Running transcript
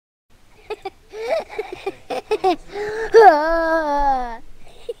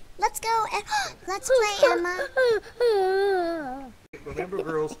let's play, Emma. Remember,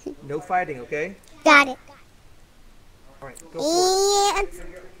 girls, no fighting, okay? Got it. All right, go for it. And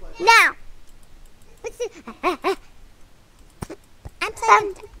now. I'm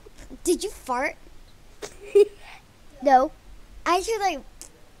playing. Did you fart? No. I hear like.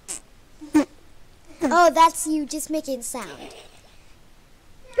 Oh, that's you just making sound.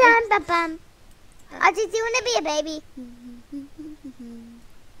 Bum, bum, bum. Audrey, do you want to be a baby?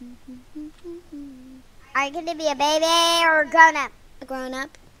 Are you going to be a baby or a grown-up? A grown-up.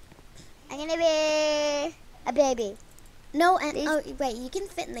 I'm going to be a baby. No, and oh, wait, you can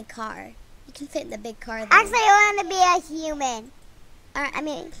fit in the car. You can fit in the big car there. Actually, I want to be a human. I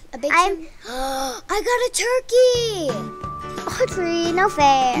mean, a big human. I got a turkey! Audrey, no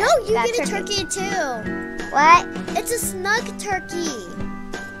fair. No, you get a turkey too. What? It's a snug turkey.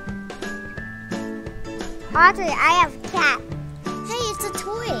 Audrey, I have a cat. Hey, it's a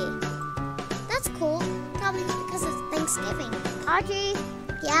toy. That's cool. Probably because it's Thanksgiving. Audrey?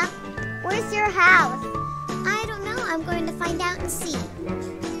 Yeah? Where's your house? I don't know. I'm going to find out and see.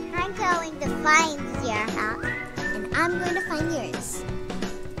 I'm going to find your house. And I'm going to find yours.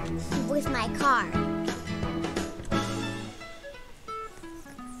 With my car.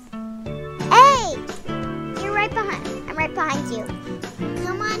 Hey! You're right behind. I'm right behind you.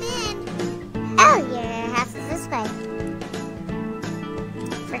 Come on in. Oh, your house is this way.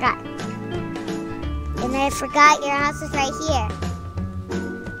 Forgot. And I forgot your house is right here.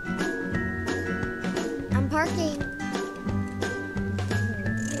 I'm parking.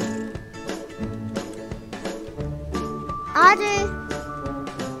 Audrey.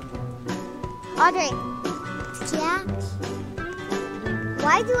 Audrey. Yeah?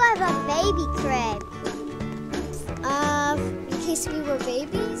 Why do I have a baby crib? In case we were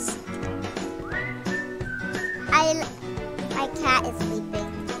babies? My cat is sleeping.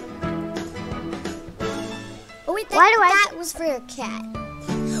 Oh wait, that was for your cat.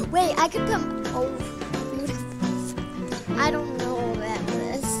 Wait, I could put. Oh, beautiful. I don't know about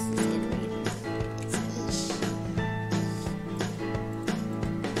this. It's ish.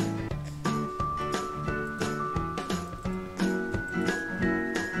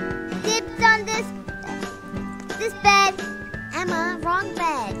 Dibs on this bed. Emma, wrong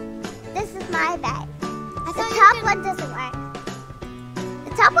bed. This is my bed. The top one doesn't work.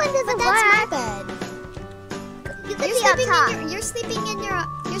 The top one doesn't work. That's my bed. You could be on top. You're sleeping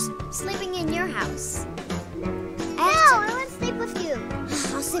in your house. No, I want to sleep with you.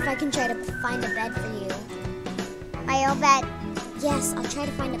 I'll see if I can try to find a bed for you. My own bed? Yes, I'll try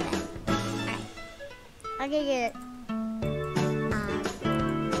to find a bed. Alright. I'll get it.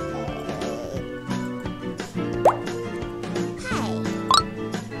 Hey.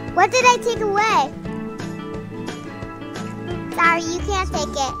 What did I take away? Sorry, you can't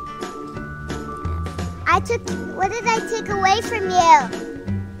take it. What did I take away from you?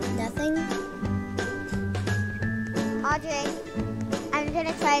 Nothing. Audrey, I'm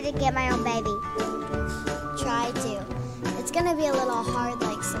gonna try to get my own baby. Try to. It's gonna be a little hard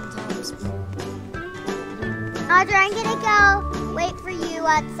like sometimes. Audrey, I'm gonna go wait for you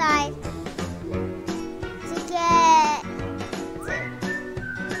outside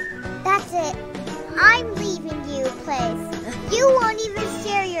That's it. I'm leaving you a place. You won't even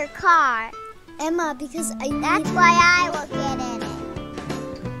share your car. Emma, because that's why I will get in it.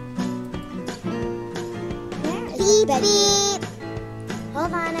 Where is beep, beep.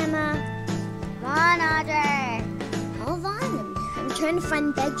 Hold on, Emma. Come on, Audrey. Hold on. I'm trying to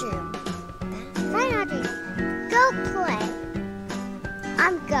find bedroom. Fine, Audrey. Go play.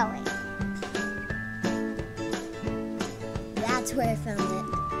 I'm going. That's where I found it.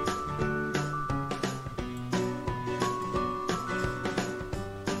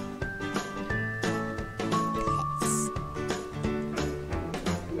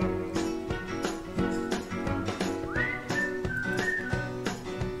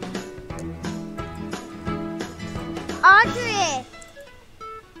 Audrey!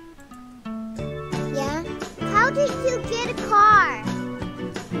 Yeah? How did you get a car?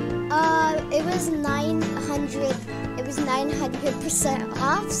 It was 900%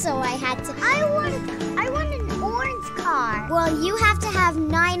 off, so I had to. I want an orange car. Well, you have to have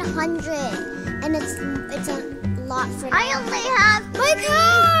 900, and it's a lot for. I only have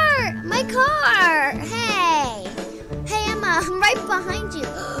my car. Hey, Emma, I'm right behind you.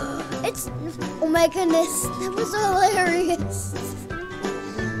 Oh my goodness, that was hilarious.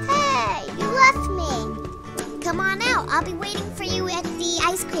 Hey, you left me. Come on out. I'll be waiting for you at the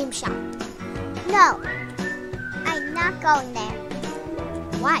ice cream shop. No, I'm not going there.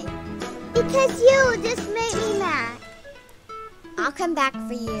 Why? Because you just made me mad. I'll come back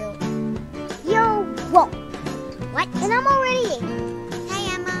for you. You're Whoa. What? And I'm already. Hey,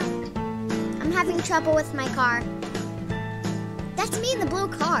 Emma. I'm having trouble with my car. That's me in the blue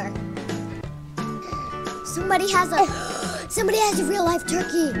car. Somebody has a real life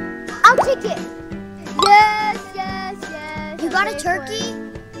turkey. I'll take it. Yes. You got a turkey?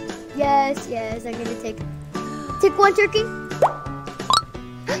 Yes, I'm gonna take one turkey.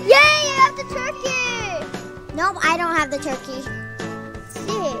 Yay, I have the turkey! Nope, I don't have the turkey.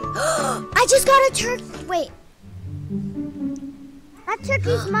 Shit. I just got a turkey. Wait. That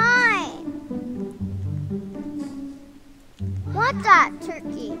turkey's mine. Want that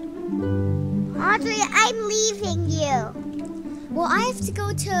turkey? Audrey, I'm leaving you. Well, I have to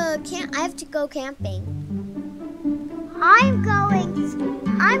go to camp. I have to go camping. I'm going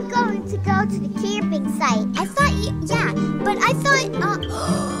to go to the camping site. I thought but I thought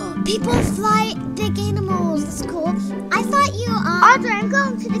people fly big animals. That's cool. I thought you Audrey, I'm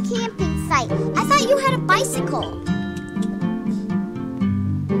going to the camping site. I thought you had a bicycle.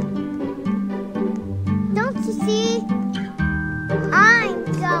 Don't you see? I'm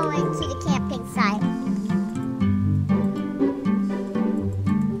going to the camping site.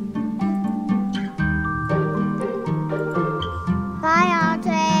 Bye,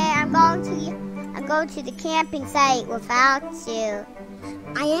 Audrey. I'm going to the camping site without you.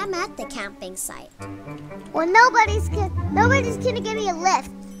 I am at the camping site. Well, nobody's gonna give me a lift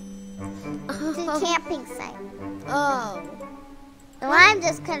to the camping site. Oh.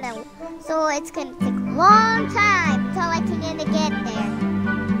 So it's gonna take a long time until I can get there.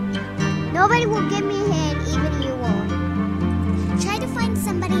 Nobody will give me a hand, even you won't. Try to find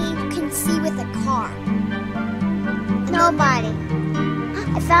somebody you can see with a car. Nobody.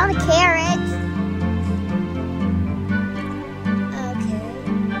 I found a carrot. Okay.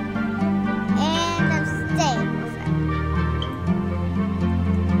 And I'm staying with her.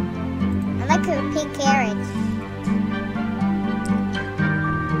 I like her pink carrots.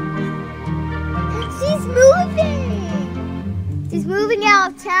 She's moving! She's moving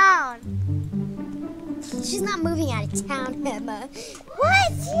out of town. She's not moving out of town, Emma. What?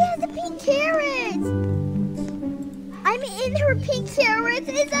 She has the pink carrots! I'm in her pink carrots!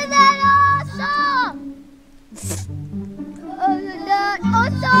 Isn't that awesome? Isn't that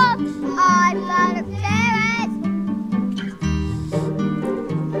awesome? I got a carrot!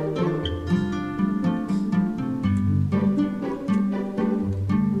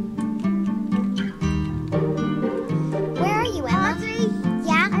 Where are you, Emma? Audrey?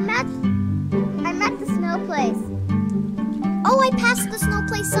 Yeah? I'm at the snow place. Oh, I passed the snow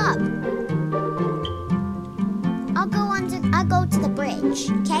place up. I'll go to the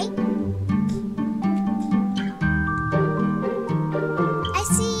bridge, okay? I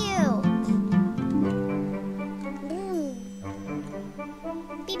see you.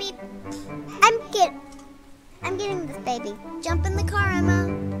 Beep beep. I'm getting this baby. Jump in the car, Emma.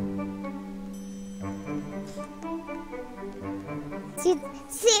 See,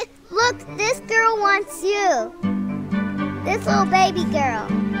 look, this girl wants you. This little baby girl.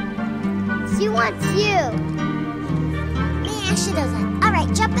 She wants you. Nah, she doesn't. All right,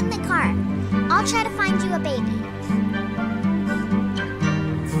 jump in the car. I'll try to find you a baby.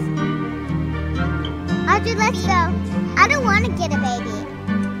 Audrey, let's go. I don't want to get a baby.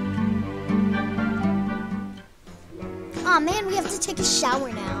 Aw, man, we have to take a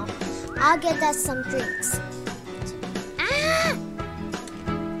shower now. I'll get us some drinks. Ah!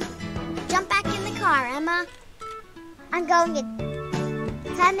 Jump back in the car, Emma. I'm going to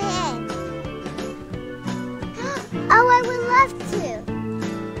come in. Oh, I would love to.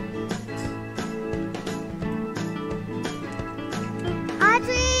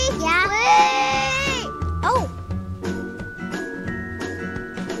 Audrey! Yeah? Wait! Oh!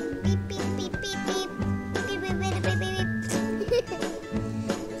 Beep, beep, beep, beep, beep. Beep, beep, beep, beep, beep, beep. Beep, beep, beep.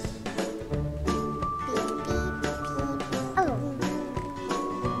 Oh.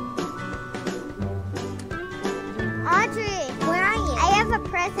 Audrey! Where are you? I have a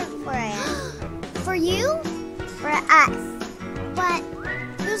present for you. For you? For us. But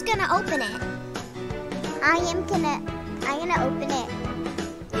who's gonna open it? I'm gonna open it.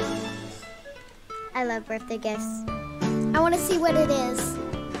 I love birthday gifts. I want to see what it is.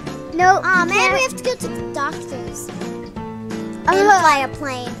 No, Aw, man, we have to go to the doctor's. And fly a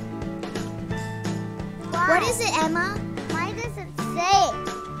plane. Why? What is it, Emma? Why does it say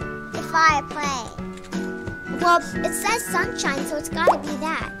to fly a plane? Well, it says sunshine, so it's gotta be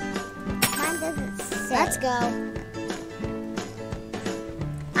that. Mine doesn't say. Let's go.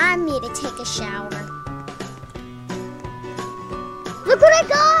 I need to take a shower. Look what I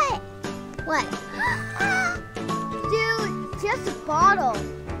got! What? Dude, just a bottle.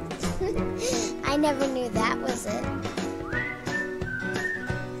 I never knew that was it.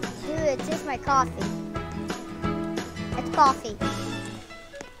 Dude, it's just my coffee. It's coffee.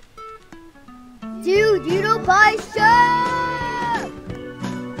 Dude, you don't buy soap!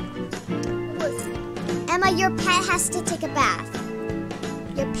 Emma, your pet has to take a bath.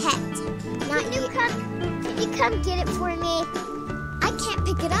 Your pet, not you. Can you come get it for me? I can't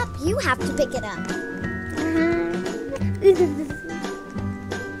pick it up. You have to pick it up.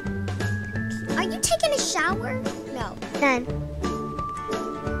 Are you taking a shower? No. Done.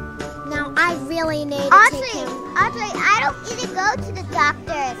 Now I really need to take him. Audrey, I don't need to go to the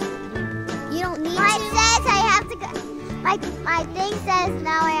doctor's. You don't need Mine to? says I have to go. My thing says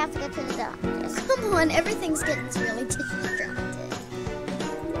now I have to go to the doctor's. Come on, everything's getting really distracted.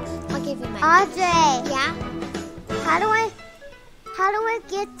 I'll give you my. Audrey. Yeah? How do I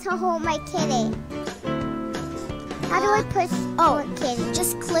get to hold my kitty? How do I push hold kitty?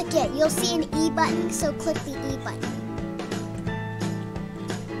 Just click it. You'll see an E button, so click the E button.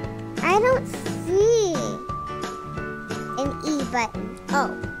 I don't see an E button.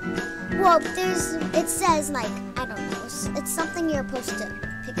 Oh. Well, it says like, I don't know. It's something you're supposed to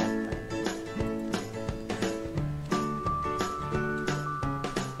pick up.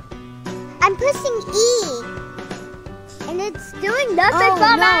 I'm pushing E. And it's doing nothing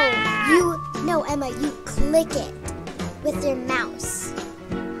for me. No, Emma, you click it with your mouse.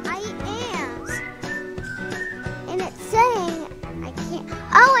 I am. And it's saying I can't.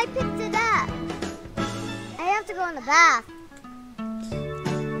 Oh, I picked it up. I have to go in the bath.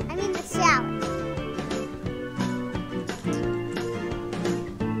 I mean the shower.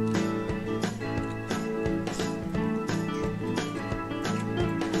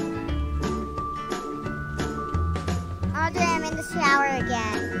 Audrey, I'm in the shower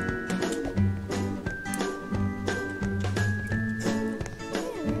again.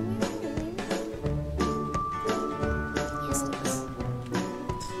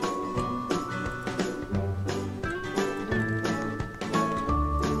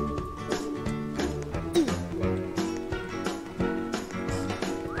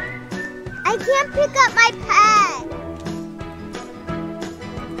 I can't pick up my pet.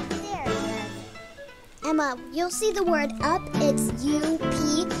 There it is. Emma, you'll see the word up. It's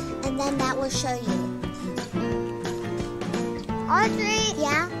U-P, and then that will show you. Audrey,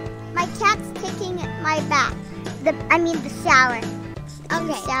 Yeah? my cat's taking my bath. The shower.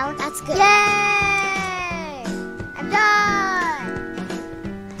 Okay, Shower. that's good. Yay! I'm done.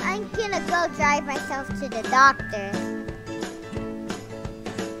 I'm gonna go drive myself to the doctor.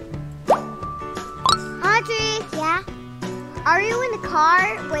 Audrey, Yeah? are you in the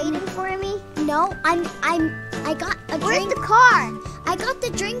car waiting for me? No, I got a Where's drink. the car? I got the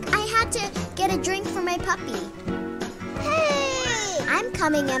drink. I had to get a drink for my puppy. Hey! I'm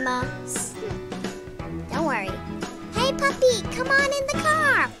coming, Emma. Don't worry. Hey, puppy, come on in the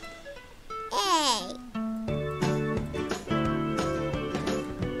car. Hey.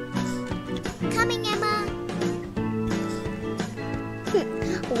 Coming, Emma.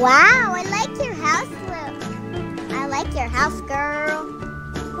 Wow, I like your house, Lou. I like your house, girl.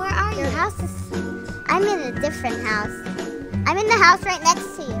 Where are Your you? house is... I'm in a different house. I'm in the house right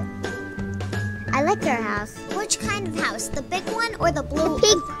next to you. I like your house. Which kind of house? The big one or the blue?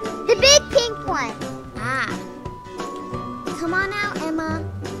 The big pink one. Ah. Come on out, Emma.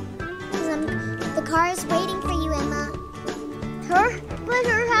 'Cause the car is waiting for you, Emma. But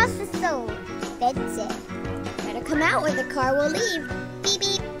her house is so expensive. Better come out or the car will leave. Beep,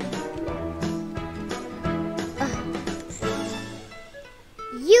 beep.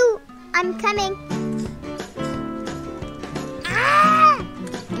 I'm coming. Ah!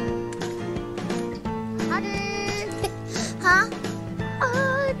 Audrey. Huh?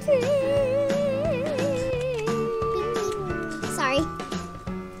 Audrey. Sorry.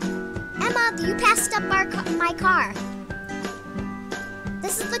 Emma, you passed up my car.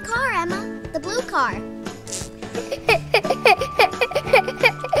 This is the car, Emma. The blue car.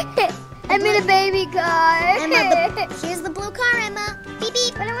 I'm in a baby car. Emma, here's the blue car, Emma. Beep,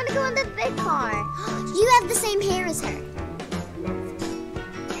 beep. But I want to go in the big car. You have the same hair as her.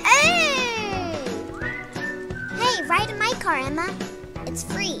 Hey! Hey, ride in my car, Emma. It's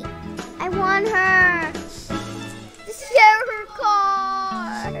free. I want her to share her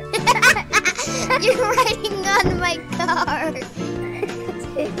car. You're riding on my car.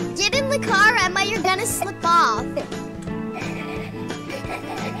 Get in the car, Emma. You're gonna slip off.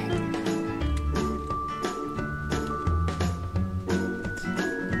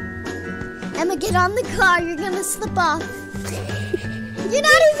 Emma, get on the car. You're gonna slip off. You're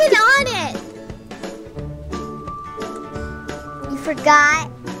not even on it. You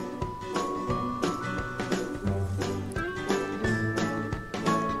forgot?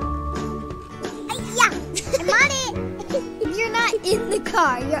 in the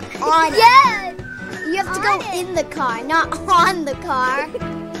car. You're on it. Yes. You have to go in the car, not on the car.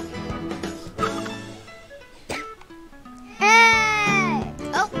 Hey.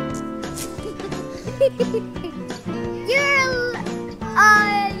 Oh. You're.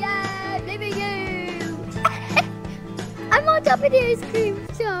 Yeah, maybe you. I'm on top of the ice cream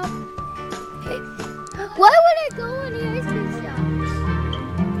shop. Why would I go on the ice cream shop?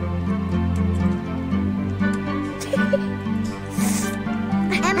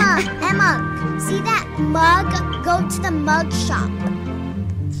 Emma, see that mug? Go to the mug shop.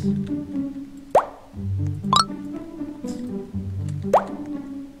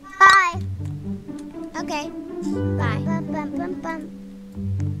 Bye. Okay, bye. Bum, bum, bum, bum.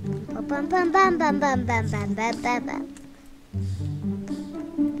 Bum, bum, bum, bum, bum, bum, bum, bum, bum, bum.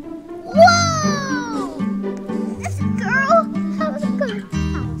 Whoa! This girl has a good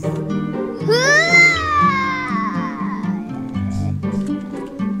house.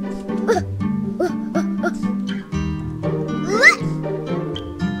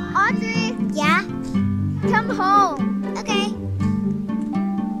 Audrey, Yeah? come home. Okay.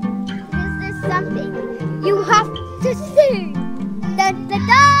 Is there something you have to see? Da da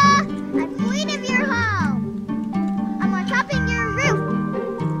da! I'm queen of your home. I'm on top of your roof.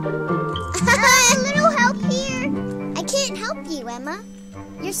 A little help here. I can't help you, Emma.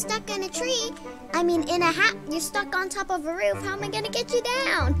 You're stuck in a tree. I mean, in a hat. You're stuck on top of a roof. How am I gonna get you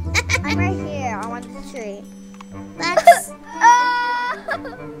down? I'm right here. I'm on the tree. Let's.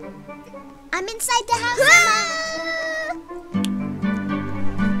 I'm inside the house, Emma.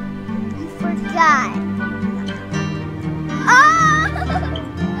 You forgot.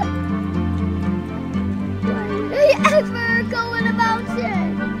 Why would I ever go in a mountain?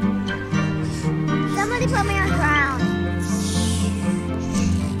 Somebody put me on ground.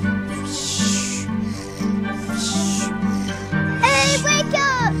 Hey, wake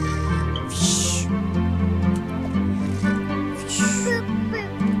up! Boop, boop.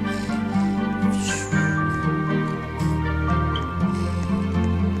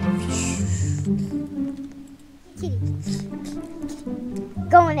 Kitty.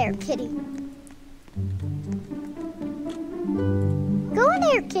 Go in there, kitty. Go in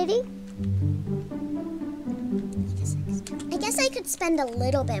there, kitty. I guess I could spend a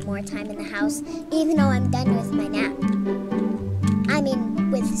little bit more time in the house, even though I'm done with my nap. I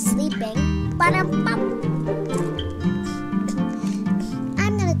mean, with sleeping. Ba-dum-bum.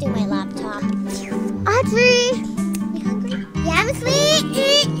 I'm gonna do my laptop. Audrey! You hungry? Yeah, I'm asleep.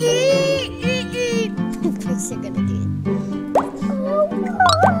 Of course you're gonna do it. Oh, God.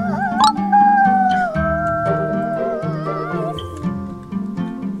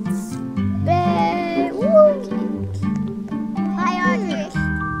 Woo. Hi, Audrey.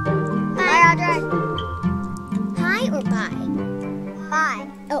 Hi, Audrey. Hi or bye? Bye.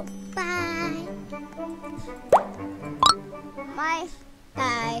 Oh, bye. My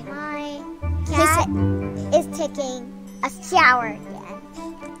Bye. cat is taking a shower again.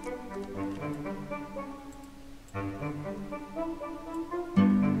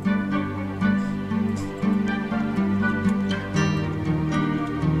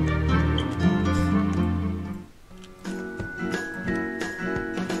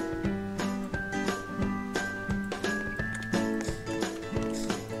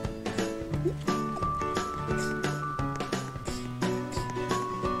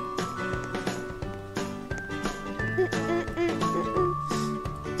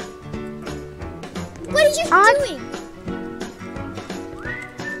 What are you doing?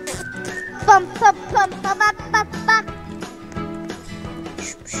 Bum, bum, bum, bum, bum, bum, bum.